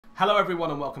Hello everyone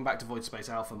and welcome back to Voidspace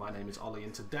Alpha. My name is Ollie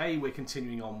and today we're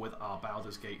continuing on with our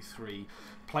Baldur's Gate 3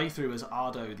 playthrough as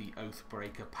Ardo the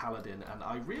Oathbreaker Paladin, and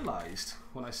I realised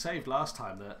when I saved last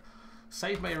time that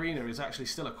Save May Arena is actually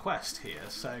still a quest here,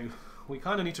 so we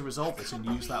kind of need to resolve this and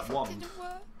use that wand.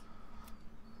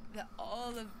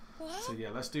 So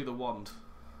yeah, let's do the wand.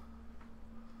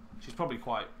 She's probably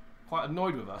quite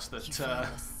annoyed with us that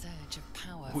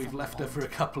we've left her for a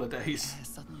couple of days. Air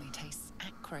suddenly tastes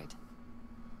acrid.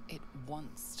 It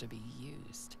wants to be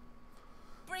used.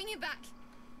 Bring it back!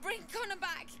 Bring Connor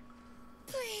back!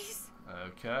 Please!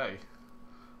 Okay.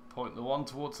 Point the wand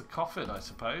towards the coffin, I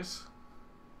suppose.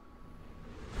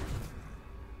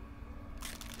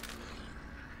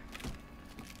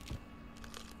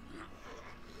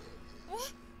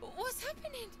 What? What's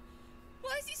happening?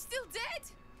 Why is he still dead?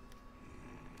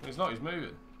 He's not, he's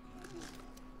moving.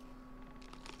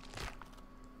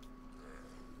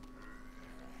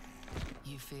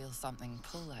 You feel something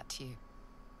pull at you.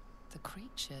 The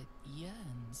creature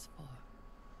yearns for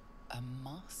a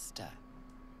master.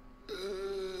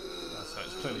 So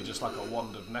it's clearly just like a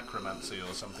wand of necromancy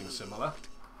or something similar.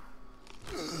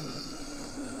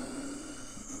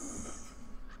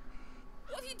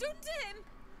 What have you done to him?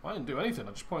 I didn't do anything,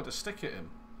 I just pointed a stick at him.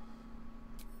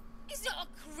 He's not a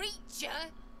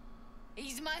creature.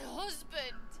 He's my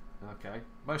husband. Okay,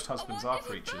 most husbands are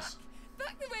creatures.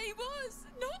 Back the way he was,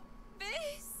 not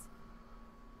this.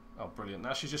 Oh, brilliant.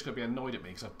 Now she's just going to be annoyed at me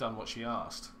because I've done what she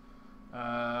asked.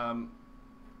 Yeah.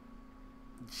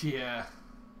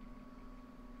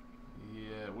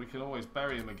 Yeah, we can always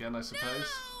bury him again, I suppose.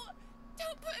 No!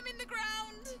 Don't put him in the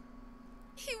ground.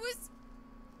 He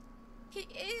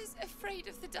is afraid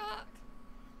of the dark.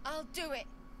 I'll do it.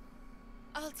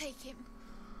 I'll take him.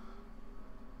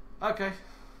 Okay,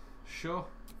 sure.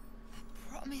 I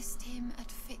promised him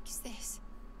I'd fix this.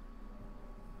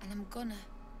 And I'm gonna.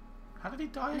 How did he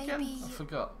die again? I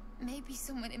forgot. Maybe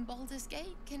someone in Baldur's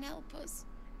Gate can help us.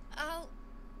 I'll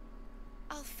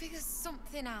figure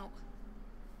something out.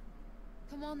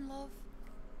 Come on, love.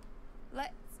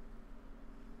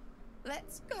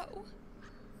 Let's go.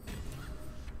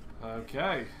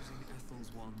 Okay.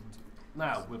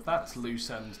 Now, with that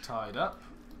loose end tied up,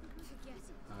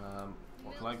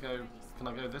 what can I go? Can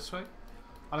I go this way?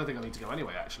 I don't think I need to go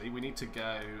anyway. Actually, we need to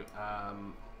go.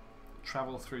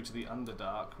 Travel through to the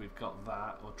Underdark, we've got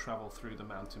that, or travel through the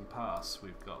mountain pass,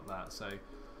 we've got that. So I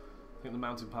think the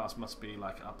mountain pass must be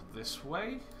like up this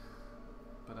way,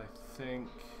 but I think,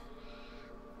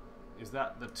 is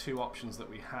that the two options that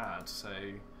we had? So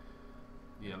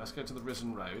yeah, let's go to the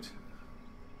Risen Road.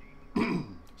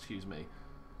 Excuse me.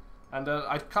 And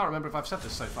I can't remember if I've said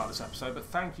this so far this episode, but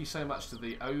thank you so much to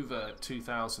the over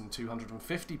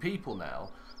 2,250 people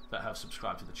now that have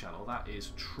subscribed to the channel. That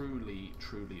is truly,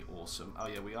 truly awesome. Oh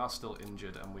yeah, we are still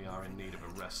injured and we are in need of a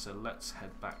rest, so let's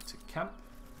head back to camp.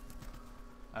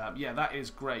 Yeah, that is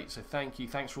great, so thank you.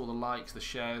 Thanks for all the likes, the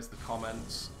shares, the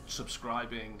comments,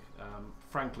 subscribing.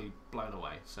 Frankly, blown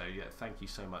away. So yeah, thank you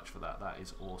so much for that. That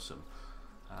is awesome.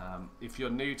 If you're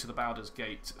new to the Baldur's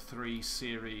Gate 3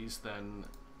 series, then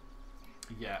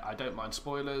yeah, I don't mind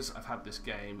spoilers. I've had this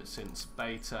game since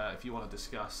beta. If you want to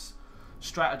discuss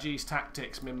strategies,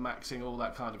 tactics, min-maxing, all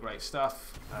that kind of great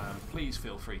stuff, please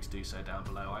feel free to do so down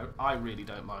below. I really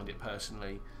don't mind it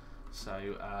personally,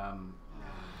 so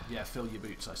yeah, fill your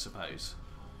boots, I suppose.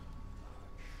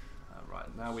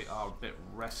 Right, now we are a bit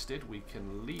rested, we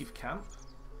can leave camp.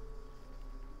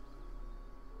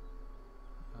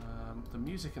 The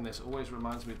music in this always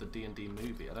reminds me of the D&D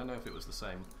movie. I don't know if it was the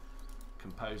same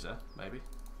composer, maybe.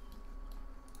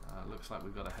 Looks like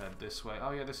we've got to head this way.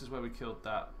 Oh yeah, this is where we killed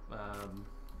that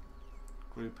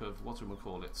group of, what do we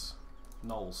call it?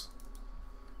 Gnolls.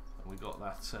 And we got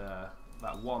that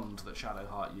that wand that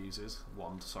Shadowheart uses.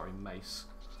 Mace.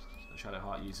 That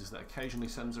Shadowheart uses that occasionally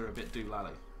sends her a bit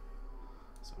doolally.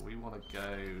 So we want to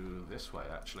go this way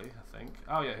actually, I think.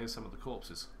 Oh yeah, here's some of the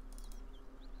corpses.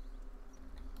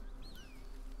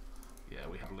 Yeah,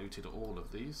 we have looted all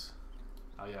of these.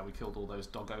 Oh yeah, we killed all those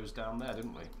doggos down there,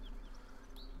 didn't we? I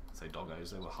say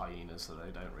doggos, they were hyenas, so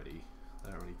they don't really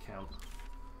count.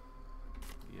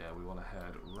 Yeah, we want to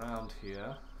head round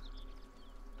here.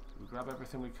 Did we grab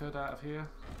everything we could out of here?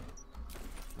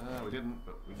 No, we didn't,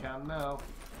 but we can now. I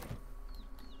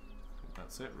think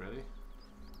that's it, really.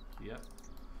 Yep.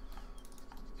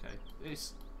 Okay.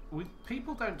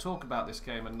 People don't talk about this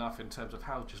game enough in terms of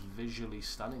how just visually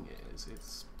stunning it is.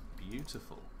 It's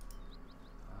beautiful.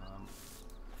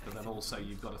 But then also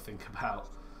you've got to think about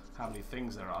how many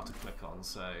things there are to click on,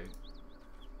 so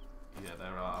yeah,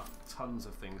 there are tons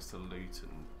of things to loot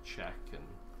and check, and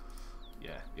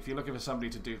Yeah, if you're looking for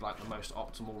somebody to do like the most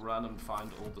optimal run and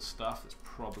find all the stuff, it's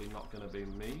probably not going to be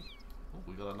me. Oh,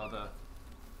 we got another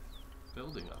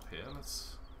building up here. I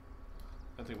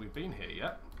don't think we've been here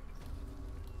yet.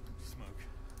 Smoke.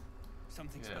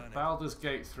 Something's burning. Baldur's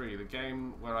Gate 3, the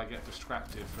game where I get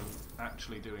distracted from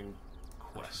actually doing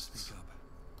quests.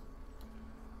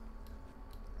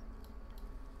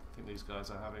 I think these guys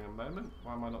are having a moment.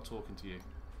 Why am I not talking to you?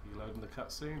 Are you loading the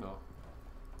cutscene or?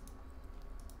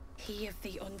 He of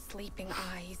the unsleeping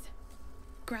eyes,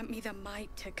 grant me the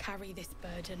might to carry this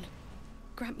burden.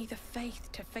 Grant me the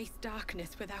faith to face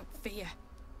darkness without fear.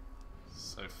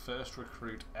 So first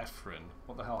recruit Ephrin.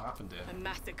 What the hell happened here? A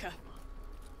massacre.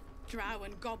 Drow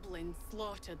and goblins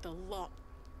slaughtered the lot.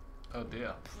 Oh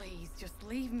dear. Please, just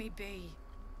leave me be.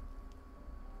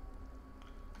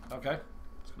 Okay. I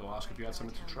was going to ask if you had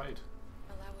something to trade.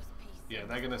 Yeah,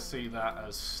 they're going to see that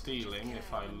as stealing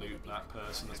if I loot that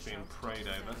person that's being prayed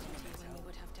over.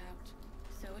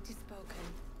 So it is spoken,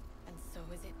 and so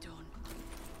is it done.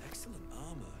 Excellent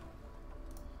armor.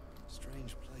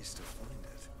 Strange place to find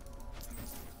it.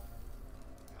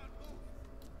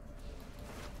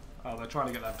 Oh, they're trying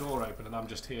to get that door open and I'm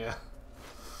just here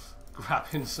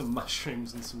grabbing some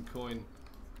mushrooms and some coin.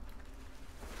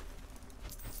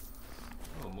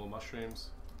 Oh, more mushrooms.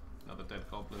 Another dead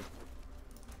goblin.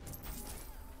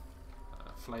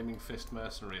 Flaming Fist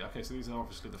Mercenary. Okay, so these are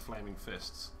obviously the Flaming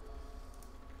Fists.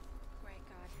 Great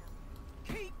God, help.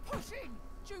 Keep pushing!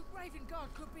 Duke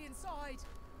Ravengard could be inside.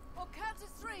 On count to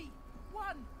 3.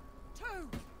 1, 2.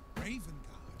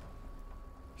 Ravengard?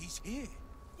 He's here.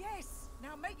 Yes!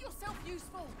 Now make yourself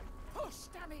useful. Push,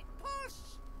 damn it! Push!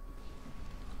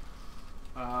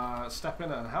 Step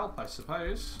in and help, I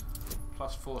suppose.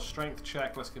 +4 strength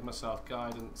check. Let's give myself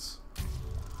guidance.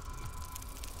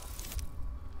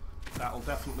 That'll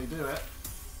definitely do it.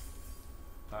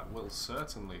 That will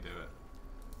certainly do it.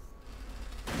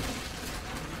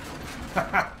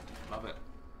 Love it.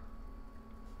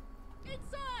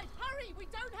 Inside! Hurry! We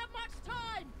don't have much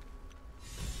time!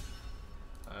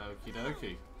 Okie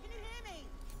dokie. Can you hear me?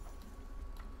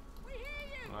 We hear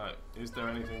you! Right, is there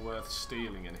anything worth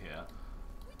stealing in here?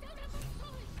 We don't have much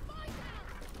time! Find out!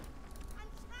 I'm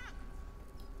trapped!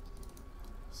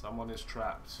 Someone is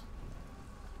trapped.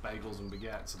 Bagels and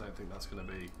baguettes, I don't think that's going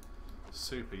to be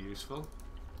super useful.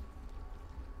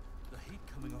 The heat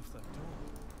coming off that door.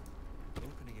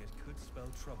 Opening it could spell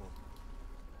trouble.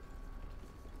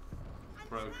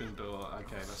 Broken door.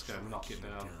 Okay, let's go knock it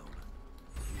down.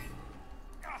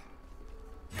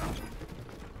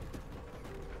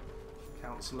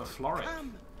 Councillor Floric.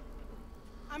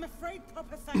 I'm afraid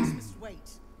proper thanks must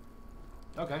wait.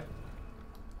 Okay.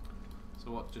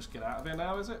 So what, just get out of here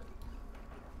now, is it?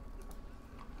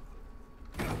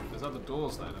 There's other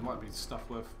doors though, there might be stuff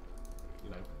worth, you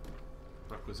know,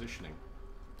 requisitioning.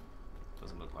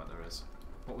 Doesn't look like there is.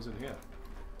 What was in here?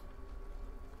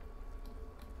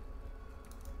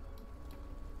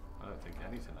 I don't think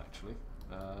anything actually.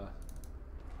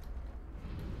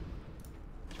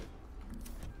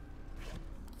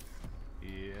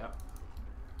 Yeah.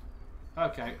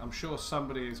 Okay, I'm sure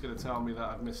somebody is going to tell me that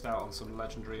I've missed out on some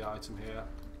legendary item here,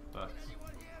 but...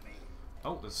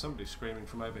 Oh, there's somebody screaming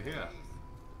from over here.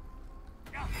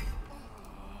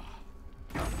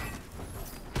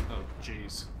 Oh,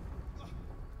 jeez.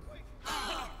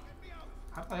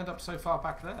 How did I end up so far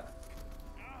back there?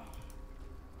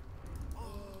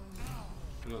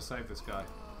 We're gonna save this guy.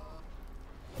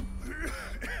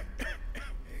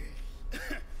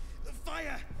 The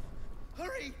fire!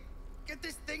 Hurry! Get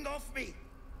this thing off me!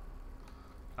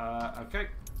 Okay.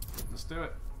 Let's do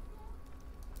it.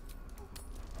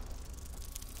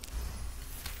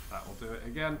 That will do it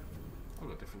again. I've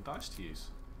got different dice to use.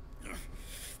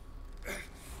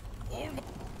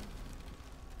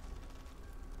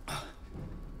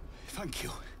 Thank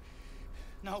you.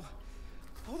 Now,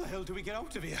 how the hell do we get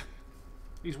out of here?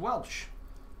 He's Welsh.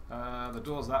 The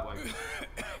door's that way.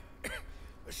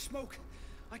 Smoke.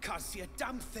 I can't see a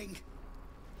damn thing.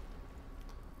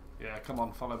 Yeah, come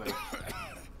on, follow me.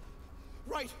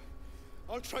 Right.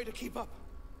 I'll try to keep up.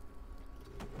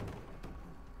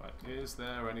 Right, is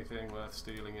there anything worth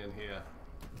stealing in here?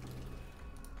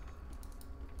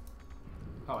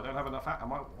 Oh, I don't have enough.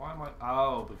 Why am I?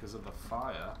 Oh, because of the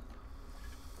fire.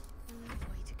 A long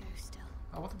way to go still.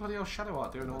 Oh, what the bloody hell Shadow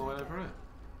Art doing all the way over here?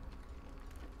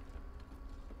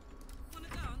 Wanna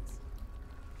dance?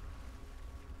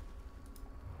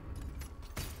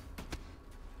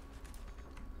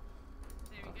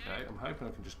 Okay, I'm hoping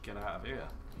I can just get out of here.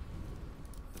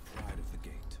 The pride of the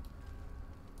gate.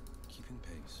 Keeping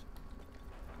pace.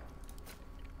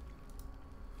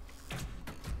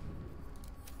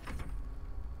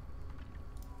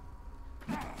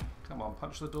 Come on,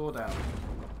 punch the door down.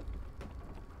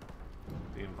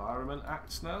 The environment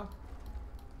acts now.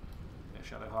 Yeah,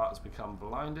 Shadowheart has become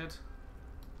blinded.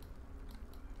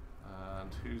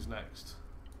 And who's next?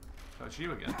 Oh, it's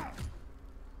you again.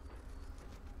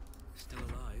 Still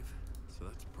alive, so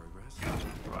that's progress.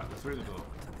 Right, we're through the door.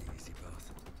 To the easy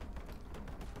path.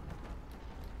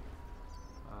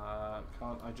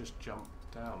 Can't I just jump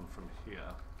down from here?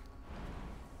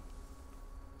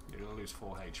 You're going to lose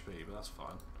 4 HP, but that's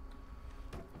fine.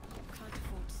 Can't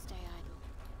afford to stay idle.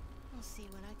 I'll see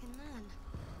what I can learn.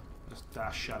 Just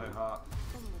dash Shadowheart.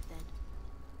 Onward then.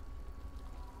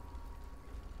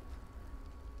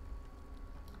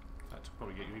 That will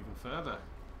probably get you even further.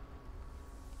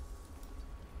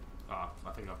 Ah,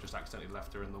 I think I've just accidentally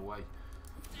left her in the way.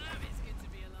 Damn, it's good to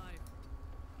be alive.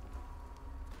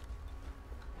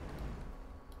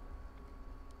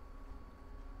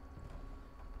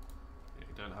 Yeah,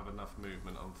 you don't have enough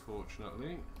movement,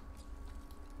 unfortunately.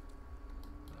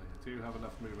 I do have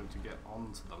enough movement to get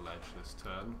onto the ledge this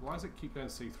turn. Why does it keep going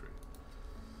see-through?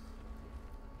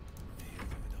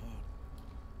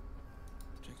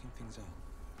 Checking things out.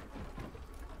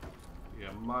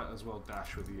 Yeah, might as well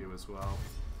dash with you as well.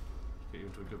 Get you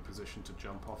into a good position to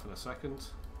jump off in a second.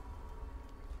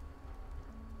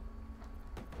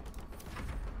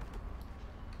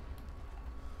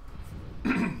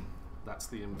 That's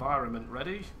the environment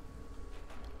ready.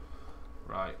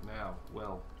 Right, now,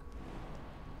 Will.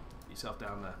 Get yourself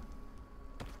down there.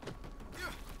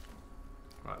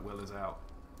 Right, Will is out.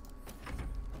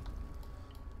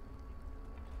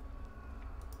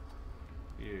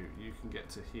 You can get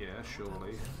to here,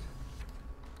 surely.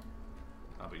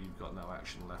 Ah, but you've got no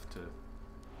action left to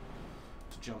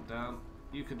jump down.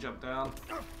 You can jump down.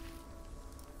 There's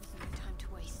no time to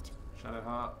waste.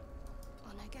 Shadowheart.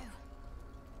 On I go.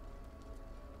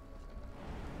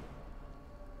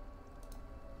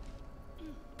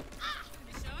 Don't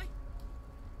be shy.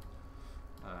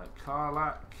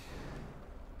 Karlak.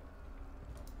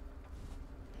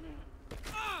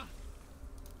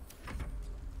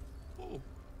 Oh,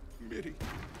 Miri.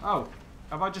 Oh,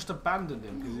 have I just abandoned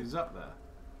him because he's up there?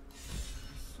 You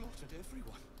slaughtered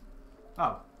everyone.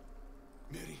 Oh,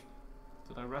 Miri.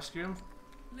 did I rescue him?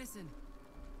 Listen,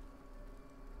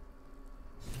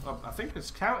 Oh, I think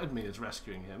it's counted me as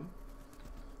rescuing him.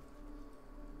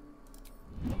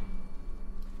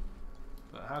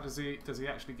 But how does he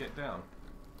actually get down?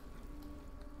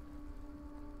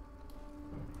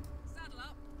 saddle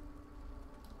up.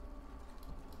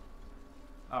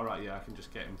 Oh right, yeah, I can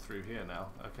just get him through here now.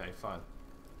 Okay, fine.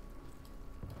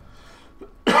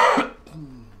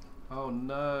 Oh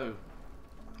no.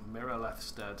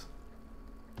 Miraleth's dead.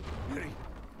 Miri.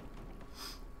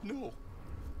 No.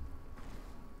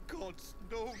 God,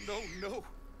 no, no, no.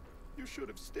 You should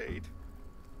have stayed.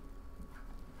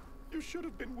 You should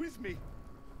have been with me.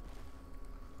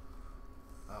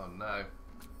 Oh no.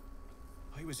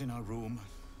 I was in our room.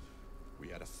 We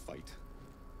had a fight.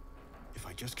 If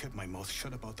I just kept my mouth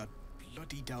shut about that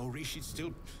bloody dowry, she'd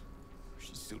still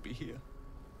be here.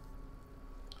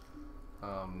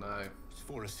 Oh no. It's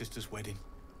for her sister's wedding.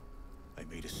 I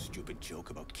made a stupid joke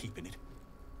about keeping it.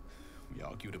 We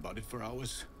argued about it for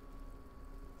hours.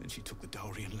 Then she took the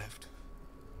dowry and left.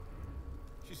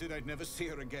 She said I'd never see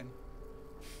her again.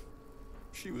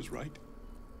 She was right.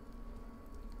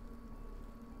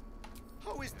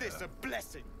 How is this a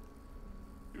blessing?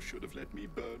 You should have let me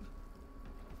burn.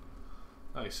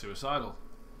 Oh, he's suicidal.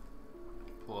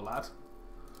 Poor lad.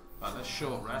 Right, let's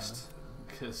short rest.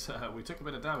 Because we took a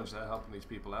bit of damage there helping these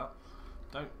people out.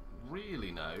 Don't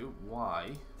really know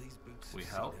why These boots we have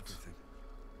seen helped. everything.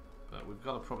 But we've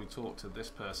got to probably talk to this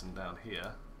person down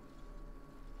here.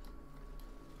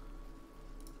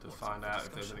 To What's find up for out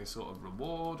if there's discussion? any sort of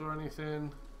reward or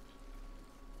anything.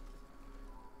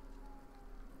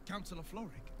 Councillor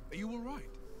Floric, are you all right?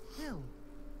 Will,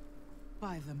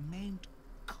 by the main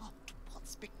God,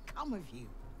 what's become of you?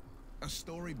 A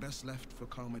story best left for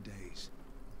calmer days.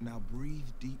 Now breathe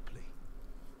deeply.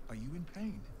 Are you in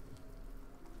pain?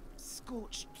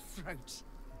 Scorched throat.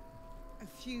 A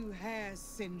few hairs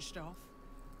singed off.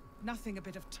 Nothing a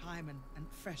bit of time and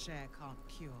fresh air can't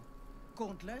cure.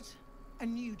 Gauntlet, a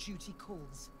new duty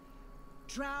calls.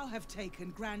 Drow have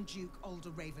taken Grand Duke Older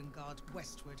Ravengard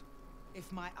westward,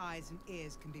 if my eyes and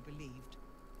ears can be believed.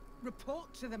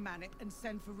 Report to the Manip and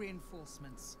send for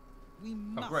reinforcements. We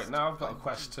must. Oh great, now I've got a find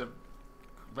quest you. to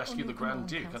rescue On the your Grand command,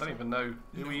 Duke. I don't Councillor. even know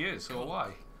who he is or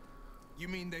why. You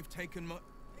mean they've taken my...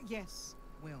 Yes,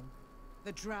 Will.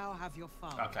 The Drow have your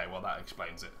father. Okay, well that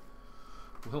explains it.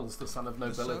 Will's the son of The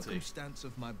nobility. circumstance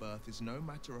of my birth is no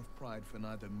matter of pride for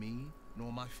neither me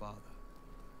nor my father.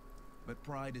 but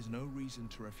pride is no reason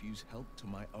to refuse help to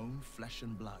my own flesh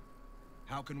and blood.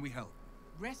 How can we help?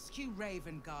 Rescue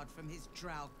Ravengard from his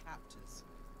drow captors.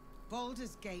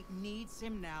 Baldur's Gate needs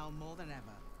him now more than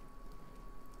ever.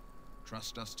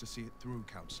 Trust us to see it through,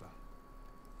 Counselor.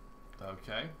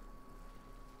 Okay.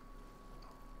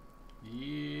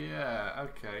 Yeah,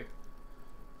 okay.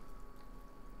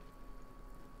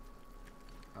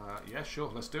 Yeah,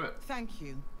 sure, let's do it. Thank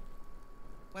you.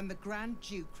 When the Grand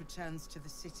Duke returns to the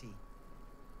city,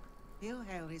 he'll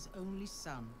hail his only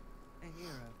son, a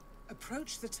hero.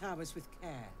 Approach the towers with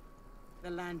care. The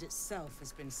land itself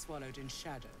has been swallowed in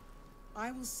shadow.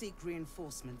 I will seek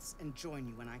reinforcements and join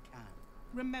you when I can.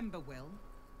 Remember, Will,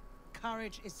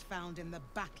 courage is found in the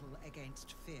battle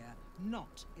against fear,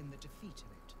 not in the defeat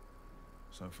of it.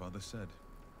 So Father said.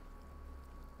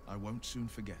 I won't soon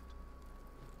forget.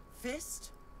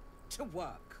 Fist to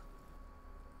work.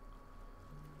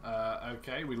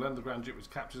 Okay, we learned the Grand Duke was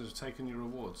captured and has taken your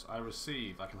rewards. I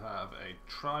receive. I can have a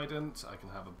trident, I can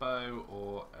have a bow,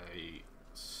 or a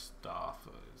staff.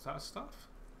 Is that a staff?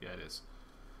 Yeah, it is.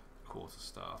 Quarter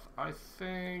staff. I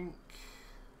think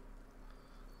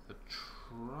the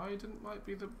trident might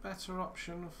be the better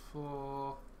option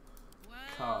for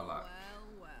Karlach.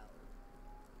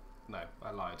 No,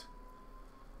 I lied.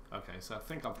 Okay, so I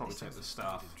think I'll probably take the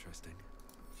staff. Interesting.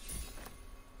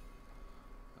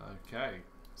 Okay,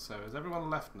 so is everyone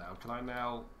left now? Can I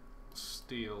now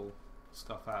steal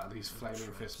stuff out of these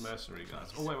Flaming Fist mercenary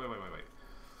guys? Oh, wait.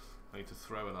 I need to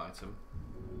throw an item.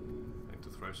 I need to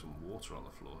throw some water on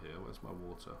the floor here. Where's my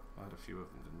water? I had a few of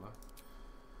them, didn't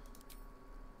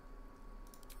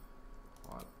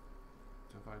I? What?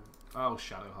 Oh,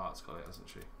 Shadowheart's got it, hasn't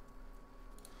she?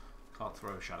 Can't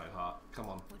throw a Shadowheart. Come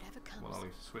on. Whatever comes, Come on,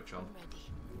 Ollie, switch on. I'm ready.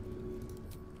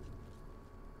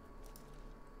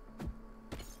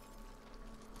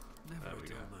 There we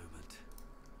go. Moment.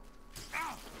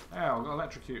 Ow, I got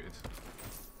electrocuted.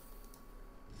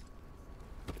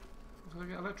 Did I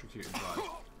get electrocuted by?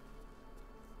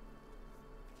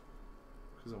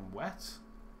 Because I'm wet?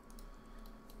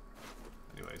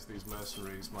 Anyways, these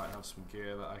mercenaries might have some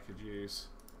gear that I could use.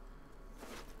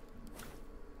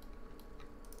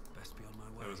 Best be on my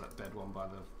way. There was that dead one by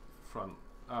the front.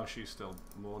 Oh, she's still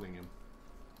mourning him.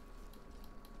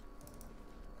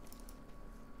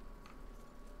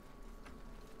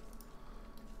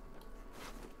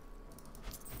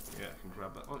 Yeah, I can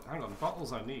grab that. Oh, hang on,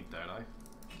 bottles I need, don't I?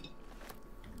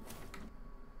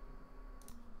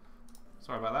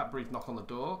 Sorry about that, brief knock on the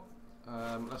door.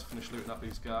 Let's finish looting up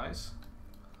these guys.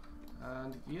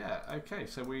 And yeah, okay,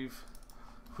 so we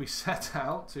set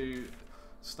out to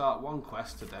start one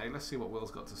quest today. Let's see what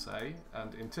Will's got to say.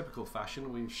 And in typical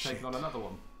fashion, we've taken on another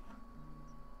one.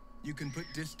 You can put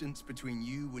distance between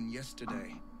you and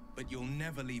yesterday, but you'll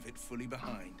never leave it fully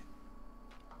behind.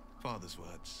 Father's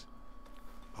words.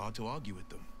 Hard to argue with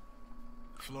them.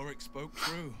 Floric spoke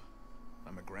true.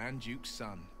 I'm a Grand Duke's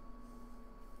son.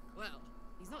 Well,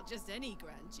 he's not just any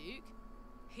Grand Duke.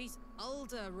 He's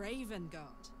Baldur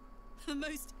Ravengard, the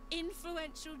most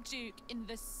influential Duke in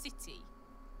the city.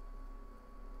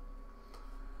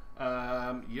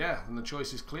 Yeah, and the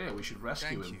choice is clear. We should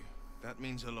rescue him. Thank you. That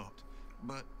means a lot.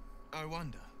 But I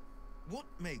wonder, what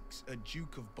makes a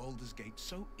Duke of Baldur's Gate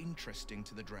so interesting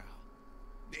to the Drow?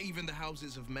 Even the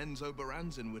houses of Men's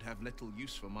Oberanzen would have little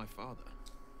use for my father.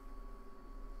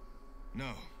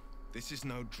 No, this is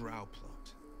no Drow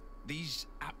plot. These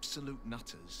absolute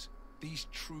nutters, these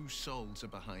true souls are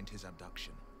behind his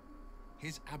abduction.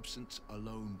 His absence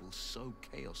alone will sow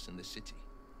chaos in the city.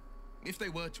 If they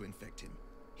were to infect him,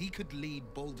 he could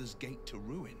lead Baldur's Gate to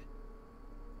ruin.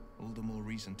 All the more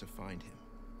reason to find him.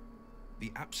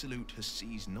 The Absolute has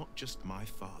seized not just my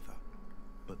father,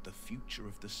 but the future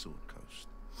of the Sword Coast.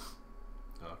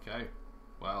 Okay,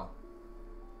 well,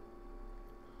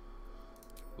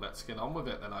 let's get on with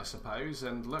it then, I suppose.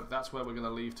 And look, that's where we're going to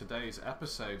leave today's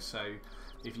episode. So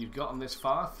if you've gotten this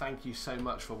far, thank you so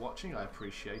much for watching. I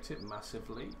appreciate it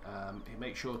massively.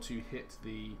 Make sure to hit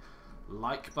the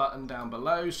like button down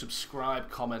below, subscribe,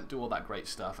 comment, do all that great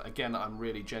stuff. Again, I'm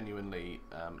really genuinely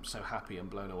so happy and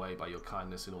blown away by your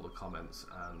kindness in all the comments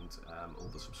and all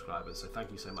the subscribers, so thank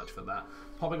you so much for that.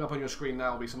 Popping up on your screen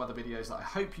now will be some other videos that I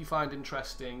hope you find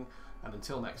interesting, and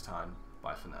until next time,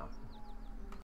 bye for now.